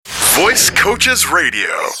Voice Coaches Radio.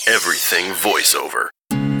 Everything voiceover.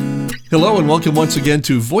 Hello and welcome once again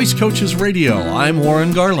to Voice Coaches Radio. I'm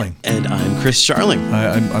Warren Garling. And I'm Chris Charling.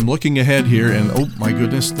 I'm looking ahead here and oh my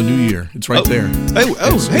goodness, the new year. It's right there.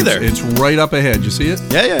 Hey there. It's right up ahead. You see it?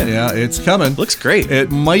 Yeah. Yeah, it's coming. Looks great. It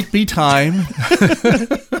might be time.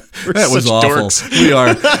 That was awful. Dorks. We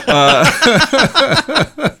are.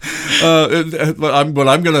 But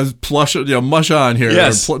I'm going to mush on here.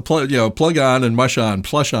 Yes. Plug on and mush on,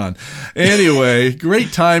 plush on. Anyway,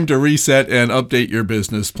 great time to reset and update your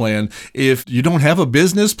business plan. If you don't have a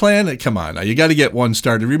business plan, come on now, you got to get one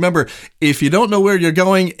started. Remember, if you don't know where you're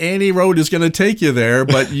going, any road is going to take you there,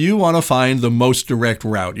 but you want to find the most direct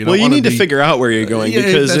route. You need to figure out where you're going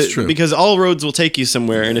because all roads will take you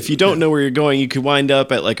somewhere. And if you don't know where you're going, you could wind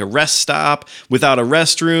up at like a rest stop without a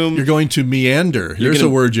restroom. You're going to meander. Here's a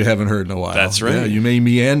word you haven't heard in a while. That's right. Yeah, you may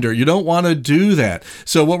meander. You don't want to do that.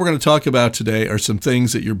 So what we're going to talk about today are some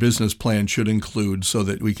things that your business plan should include so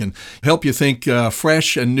that we can help you think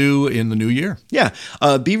fresh and new in the new year. Yeah.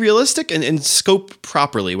 Be realistic and scope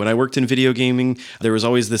properly. When I worked in video gaming, there was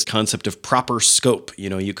always this concept of proper scope.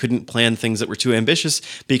 You couldn't plan things that were too ambitious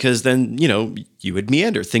because then, you would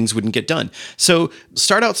meander. Things wouldn't get done. So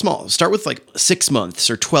start out small. Start with like 6 months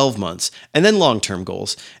or 12 months and then long-term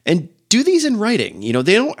goals. And do these in writing.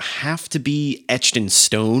 They don't have to be etched in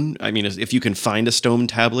stone. I mean, if you can find a stone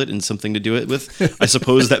tablet and something to do it with, I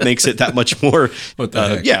suppose that makes it that much more. What the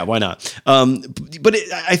heck? Yeah, why not?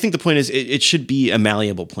 I think the point is it should be a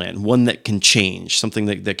malleable plan, one that can change, something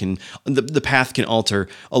that can, the path can alter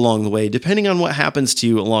along the way, depending on what happens to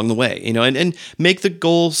you along the way, and make the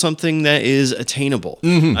goal something that is attainable.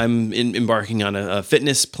 Mm-hmm. I'm embarking on a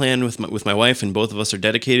fitness plan with my wife, and both of us are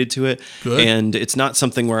dedicated to it. Good. And it's not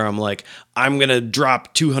something where I'm like, I'm going to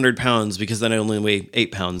drop 200 pounds because then I only weigh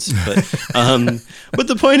 8 pounds. But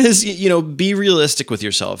the point is, be realistic with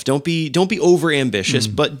yourself. Don't be over ambitious,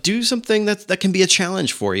 but do something that can be a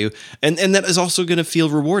challenge for you. And that is also going to feel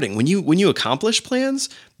rewarding. When you accomplish plans,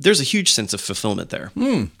 there's a huge sense of fulfillment there.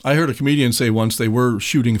 I heard a comedian say once they were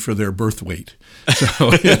shooting for their birth weight.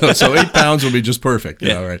 So 8 pounds would be just perfect.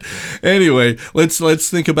 Yeah. All right. Anyway, let's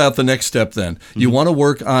think about the next step then. You want to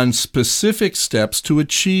work on specific steps to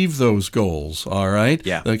achieve those goals. All right.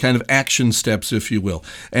 Yeah. The kind of action steps, if you will.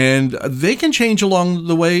 And they can change along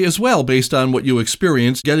the way as well based on what you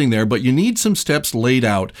experience getting there, but you need some steps laid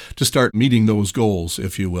out to start meeting those goals,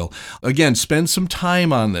 if you will. Again, spend some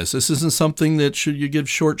time on this. This isn't something that you give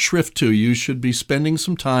short shrift to. You should be spending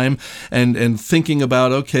some time and thinking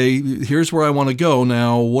about, okay, here's where I want to go.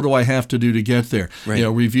 Now, what do I have to do to get there? Right.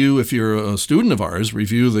 Review, if you're a student of ours,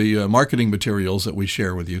 review the marketing materials that we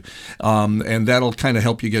share with you. And that'll kind of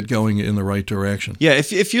help you get going in the right direction. Yeah,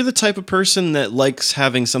 if you're the type of person that likes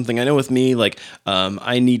having something, I know with me, like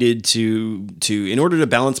I needed to in order to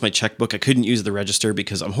balance my checkbook, I couldn't use the register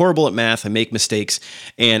because I'm horrible at math. I make mistakes,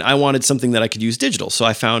 and I wanted something that I could use digital. So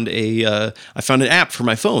I found an app for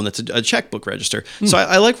my phone that's a checkbook register. So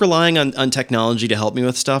I like relying on technology to help me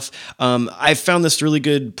with stuff. I've found this really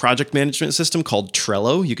good project management system called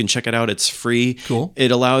Trello. You can check it out. It's free. Cool.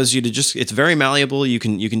 It allows you to it's very malleable. You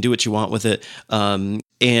can do what you want with it.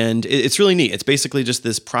 And it's really neat. It's basically just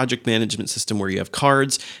this project management system where you have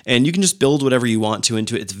cards and you can just build whatever you want to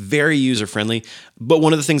into it. It's very user-friendly. But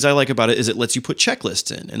one of the things I like about it is it lets you put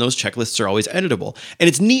checklists in, and those checklists are always editable. And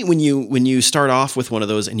it's neat when you start off with one of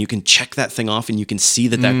those and you can check that thing off and you can see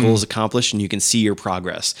that goal is accomplished and you can see your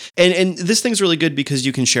progress. And this thing's really good because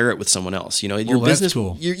you can share it with someone else. That's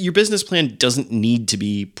cool. Your business plan doesn't need to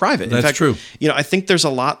be private. That's in fact, true. I think there's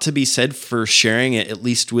a lot to be said for sharing it, at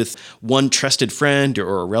least with one trusted friend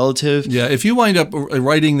or a relative. Yeah, if you wind up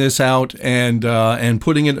writing this out and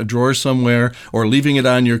putting it in a drawer somewhere or leaving it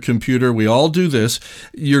on your computer, we all do this,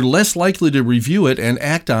 you're less likely to review it and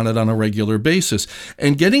act on it on a regular basis.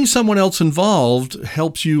 And getting someone else involved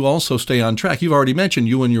helps you also stay on track. You've already mentioned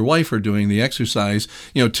you and your wife are doing the exercise,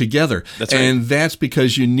 together. That's right. And that's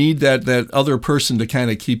because you need that other person to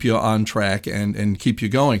kind of keep you on track and keep you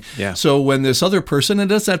going. Yeah. So when this other person,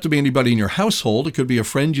 and it doesn't have to be anybody in your household, it could be a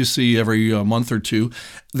friend you see every month or two,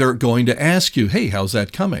 they're going to ask you, hey, how's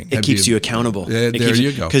that coming? It keeps you accountable. There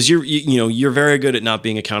you go. Because you're very good at not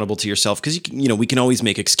being accountable to yourself. Because we can always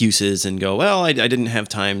make excuses and go, well, I didn't have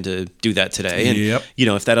time to do that today. And Yep.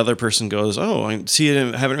 if that other person goes, oh, I see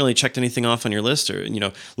you haven't really checked anything off on your list, or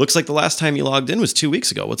looks like the last time you logged in was 2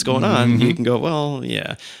 weeks ago. What's going on? You can go, well,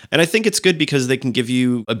 yeah. And I think it's good because they can give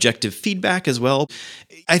you objective feedback as well.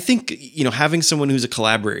 I think having someone who's a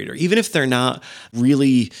collaborator, even if they're not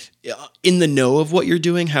really in the know of what you're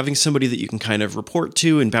doing, having somebody that you can kind of report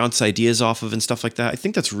to and bounce ideas off of and stuff like that, I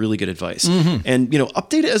think that's really good advice. And,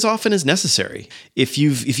 update it as often as necessary. If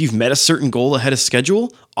you've met a certain goal ahead of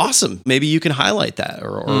schedule, awesome. Maybe you can highlight that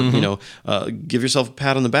or give yourself a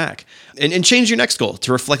pat on the back and change your next goal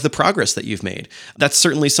to reflect the progress that you've made. That's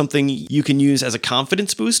certainly something you can use as a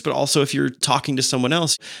confidence boost, but also if you're talking to someone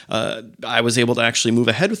else, I was able to actually move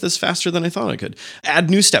ahead with this faster than I thought I could. Add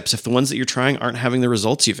new steps if the ones that you're trying aren't having the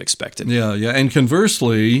results you've expected. Yeah. And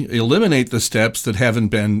conversely, eliminate the steps that haven't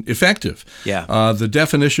been effective. Yeah. The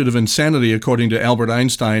definition of insanity, according to Albert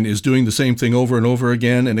Einstein, is doing the same thing over and over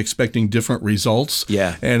again and expecting different results.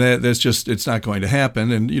 Yeah. And it's not going to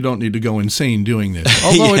happen, and you don't need to go insane doing this.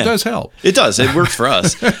 Although it does help. It does. It works for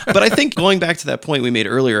us. But I think going back to that point we made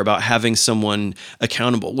earlier about having someone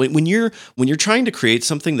accountable, when you're trying to create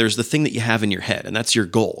something, there's the thing that you have in your head, and that's your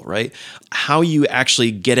goal, right? How you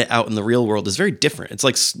actually get it out in the real world is very different. It's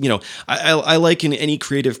like, I liken any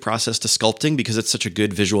creative process to sculpting because it's such a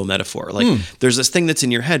good visual metaphor. Like there's this thing that's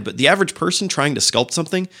in your head, but the average person trying to sculpt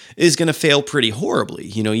something is going to fail pretty horribly.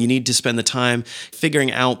 You need to spend the time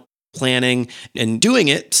figuring out, planning and doing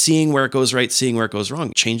it, seeing where it goes right, seeing where it goes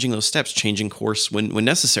wrong, changing those steps, changing course when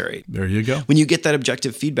necessary. There you go. When you get that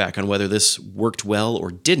objective feedback on whether this worked well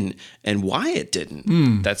or didn't and why it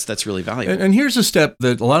didn't, that's really valuable. And here's a step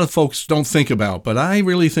that a lot of folks don't think about, but I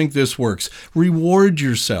really think this works. Reward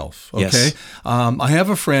yourself. Okay. Yes. I have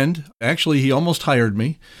a friend, actually, he almost hired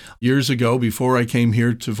me years ago before I came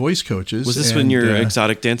here to Voice Coaches. Was this when your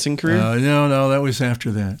exotic dancing career? No, that was after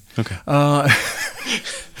that. Okay.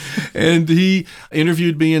 And he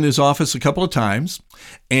interviewed me in his office a couple of times.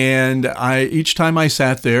 And each time I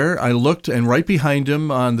sat there, I looked, and right behind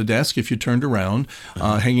him on the desk, if you turned around,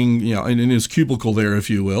 hanging, in his cubicle there, if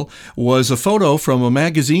you will, was a photo from a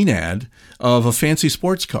magazine ad of a fancy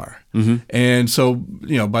sports car. And so,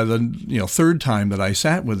 by the third time that I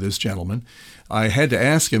sat with this gentleman, I had to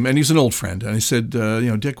ask him, and he's an old friend. And I said,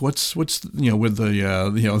 Dick, what's with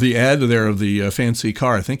the ad there of the fancy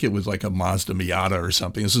car? I think it was like a Mazda Miata or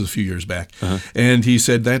something. This is a few years back. And he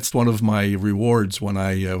said, that's one of my rewards when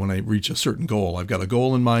I reach a certain goal. I've got a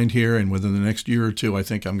goal in mind here, and within the next year or two, I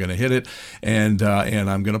think I'm going to hit it, and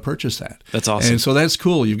I'm going to purchase that. That's awesome. And so that's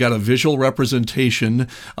cool. You've got a visual representation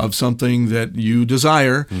of something that you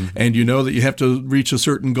desire, and you know that you have to reach a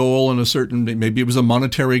certain goal and a certain, maybe it was a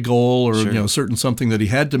monetary goal or certain something that he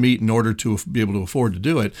had to meet in order to be able to afford to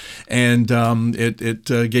do it, and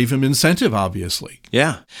it gave him incentive, obviously.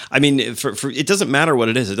 Yeah, I mean, for it doesn't matter what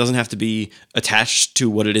it is. It doesn't have to be attached to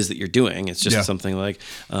what it is that you're doing. It's just something like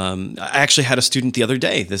I actually had a student the other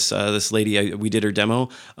day. This lady, we did her demo.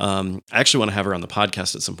 I actually want to have her on the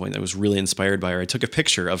podcast at some point. I was really inspired by her. I took a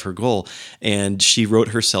picture of her goal, and she wrote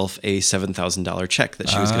herself a $7,000 check that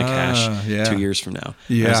she was going to cash 2 years from now.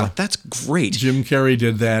 Yeah, I was like, that's great. Jim Carrey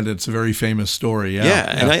did that. It's a very famous story.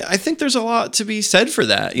 And I think there's a lot to be said for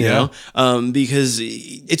that, you know, because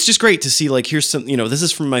it's just great to see, like, here's some, this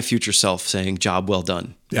is from my future self saying, job well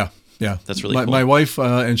done. Yeah. Yeah. That's really cool. My wife,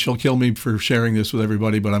 and she'll kill me for sharing this with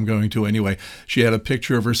everybody, but I'm going to anyway. She had a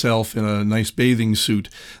picture of herself in a nice bathing suit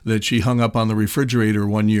that she hung up on the refrigerator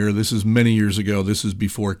one year. This is many years ago. This is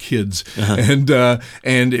before kids. And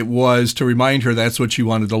it was to remind her that's what she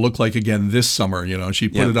wanted to look like again this summer. She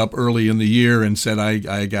put it up early in the year and said,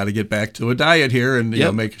 I got to get back to a diet here and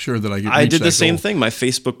make sure that I get I did the same thing. My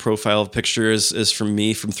Facebook profile picture is from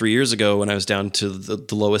me from 3 years ago when I was down to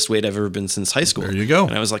the lowest weight I've ever been since high school. There you go.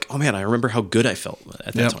 And I was like, oh man, I remember how good I felt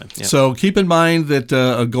at that time. Yep. So keep in mind that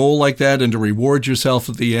a goal like that and to reward yourself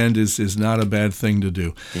at the end is not a bad thing to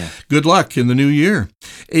do. Yeah. Good luck in the new year.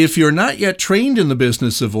 If you're not yet trained in the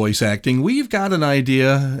business of voice acting, we've got an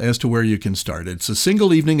idea as to where you can start. It's a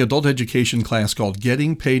single evening adult education class called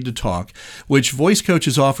Getting Paid to Talk, which Voice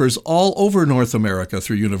Coaches offers all over North America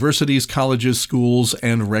through universities, colleges, schools,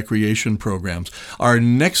 and recreation programs. Our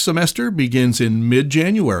next semester begins in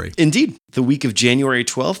mid-January. Indeed. The week of January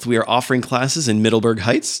 12th, we are offering classes in Middleburg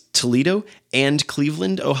Heights, Toledo, and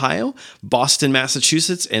Cleveland, Ohio, Boston,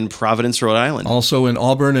 Massachusetts, and Providence, Rhode Island. Also in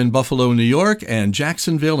Auburn and Buffalo, New York, and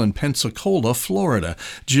Jacksonville and Pensacola, Florida.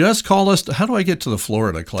 Just call us. How do I get to the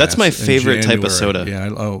Florida class? That's my favorite type of soda.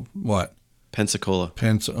 Yeah. Pensacola.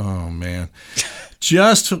 Oh, man.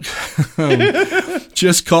 Just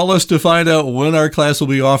Just call us to find out when our class will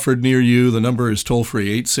be offered near you. The number is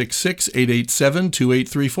toll-free,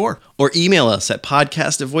 866-887-2834. Or email us at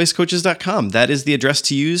podcast@voicecoaches.com. That is the address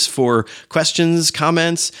to use for questions,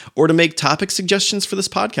 comments, or to make topic suggestions for this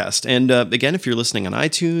podcast. And again, if you're listening on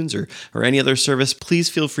iTunes or any other service, please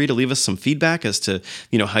feel free to leave us some feedback as to,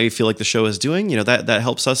 how you feel like the show is doing. That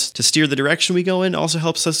helps us to steer the direction we go in, also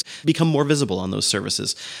helps us become more visible on those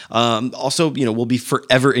services. Also, we'll be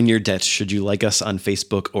forever in your debt should you like us on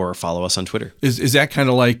Facebook or follow us on Twitter. Is that kind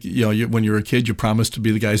of like, when you were a kid, you promised to be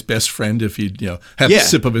the guy's best friend if he'd, have a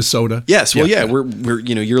sip of his soda? Yes. Well, we're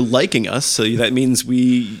you're liking us, so that means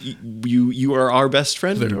you are our best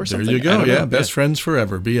friend or something. There you go. Yeah. Best friends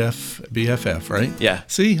forever. BFF, right? Yeah.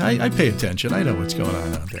 See, I pay attention. I know what's going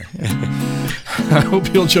on out there. I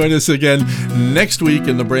hope you'll join us again next week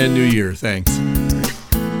in the brand new year. Thanks.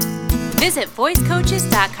 Visit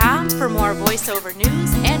voicecoaches.com for more voiceover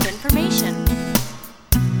news and information.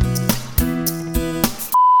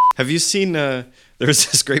 Have you seen, there was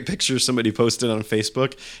this great picture somebody posted on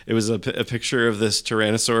Facebook. It was a picture of this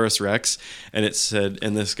Tyrannosaurus Rex, and it said,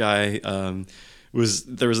 and this guy, there was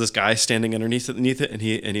this guy standing underneath it, and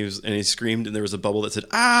he screamed, and there was a bubble that said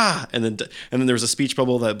 "ah," and then there was a speech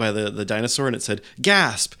bubble by the dinosaur, and it said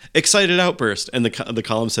 "gasp, excited outburst," and the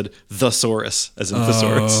column said "thesaurus," as in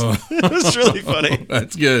thesaurus. It was really funny.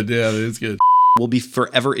 That's good. Yeah, that is good. We'll be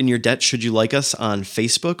forever in your debt should you like us on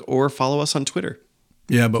Facebook or follow us on Twitter.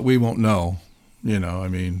 Yeah, but we won't know. Yeah,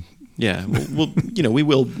 we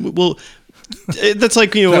will. That's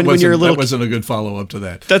like when you're a little. That wasn't a good follow up to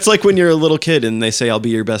that. That's like when you're a little kid and they say, "I'll be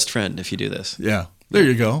your best friend if you do this." Yeah, there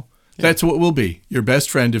you go. Yeah. That's what we'll be, your best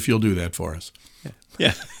friend if you'll do that for us.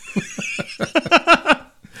 Yeah.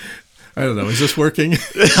 I don't know. Is this working?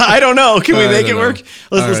 I don't know. Can we make it work?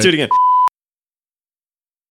 Let's do it again.